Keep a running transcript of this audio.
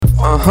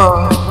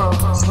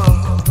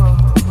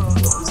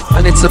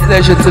And it's a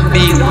pleasure to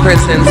be in the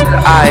presence of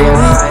the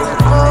eyes.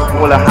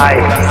 All of high.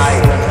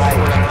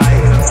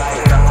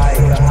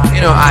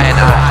 You know, I and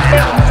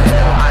I.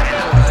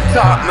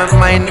 Talk my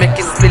mind, make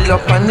it spill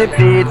up on the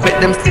beat. Make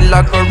them still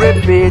like a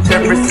repeat.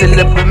 Every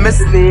syllable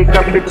mistake,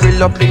 I be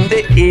drill up in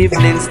the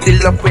evening.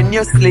 Still up when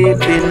you're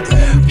sleeping.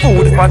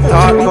 Food for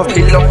thought, go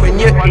fill up when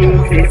you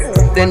eat it.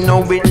 They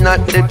know it's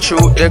not the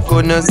truth, they're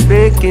gonna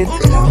speak it.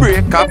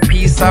 Break a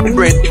piece of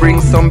bread, bring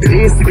some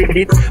peace with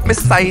it. Me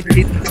sight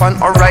it, on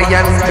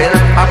Orion's belt,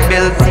 I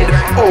built it.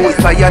 Oh,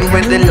 Zion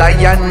when the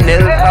lion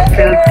knelt, I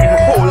felt it.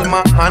 Hold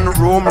my hand,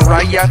 room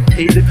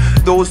rioted.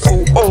 Those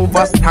who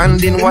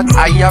overstand in what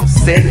I have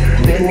said.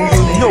 Do you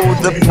know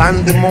the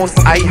plan the most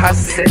I has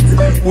set?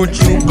 Would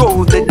you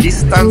go the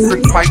distance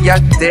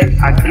required there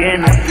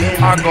again?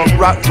 I got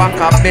rock back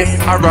a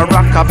best or a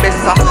rock a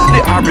besser.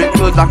 The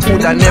oracle that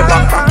coulda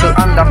never crackle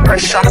under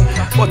pressure.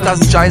 But as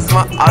Jai's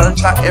my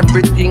altar,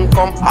 everything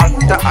come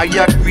after. I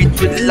agree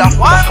with love.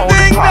 One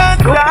thing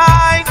that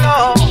I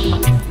know,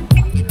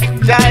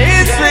 that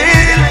is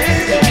real.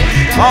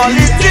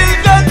 Only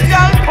children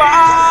can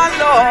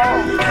follow.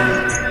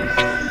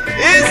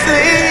 It's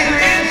real.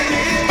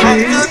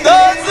 And to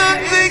those who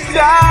think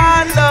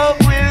that love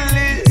will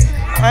live,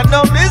 and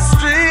no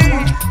mystery,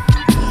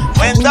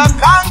 when the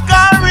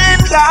conquering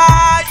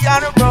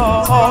lion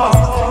roars,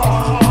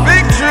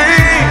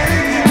 victory.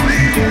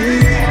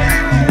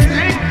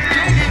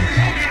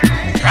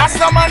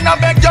 Rastaman, I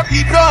beg you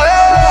keep your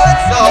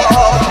heads up.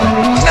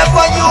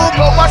 Never you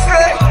go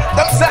astray.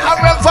 Them say a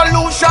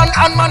revolution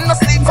and man no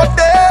sleep for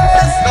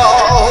days. No,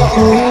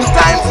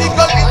 time to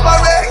go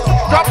liberate.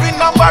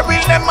 Dropping a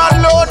barrel, them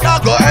alone, I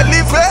go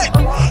elevate.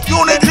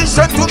 Unity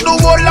sent to the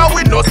whole and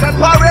we no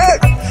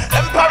separate.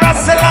 Emperor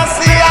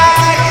Selassie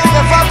I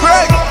never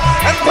break.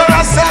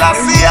 Emperor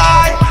Selassie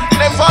I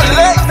never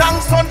late.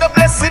 Thanks for the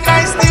blessing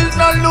I still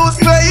not lose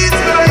faith.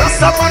 Just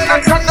someone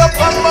that turned up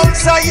on Mount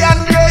Zion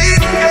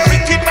grave.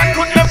 Wicked man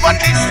could never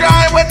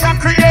destroy what I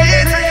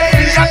create.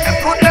 And them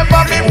could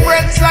never be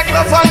friends like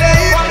love and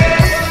hate.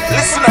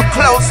 Listen up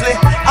closely,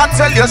 I'll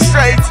tell you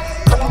straight.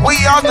 We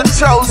are the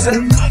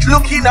chosen,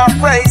 look in our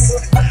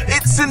face.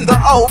 It's in the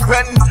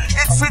open,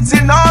 it's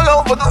written all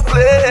over the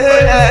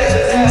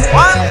place.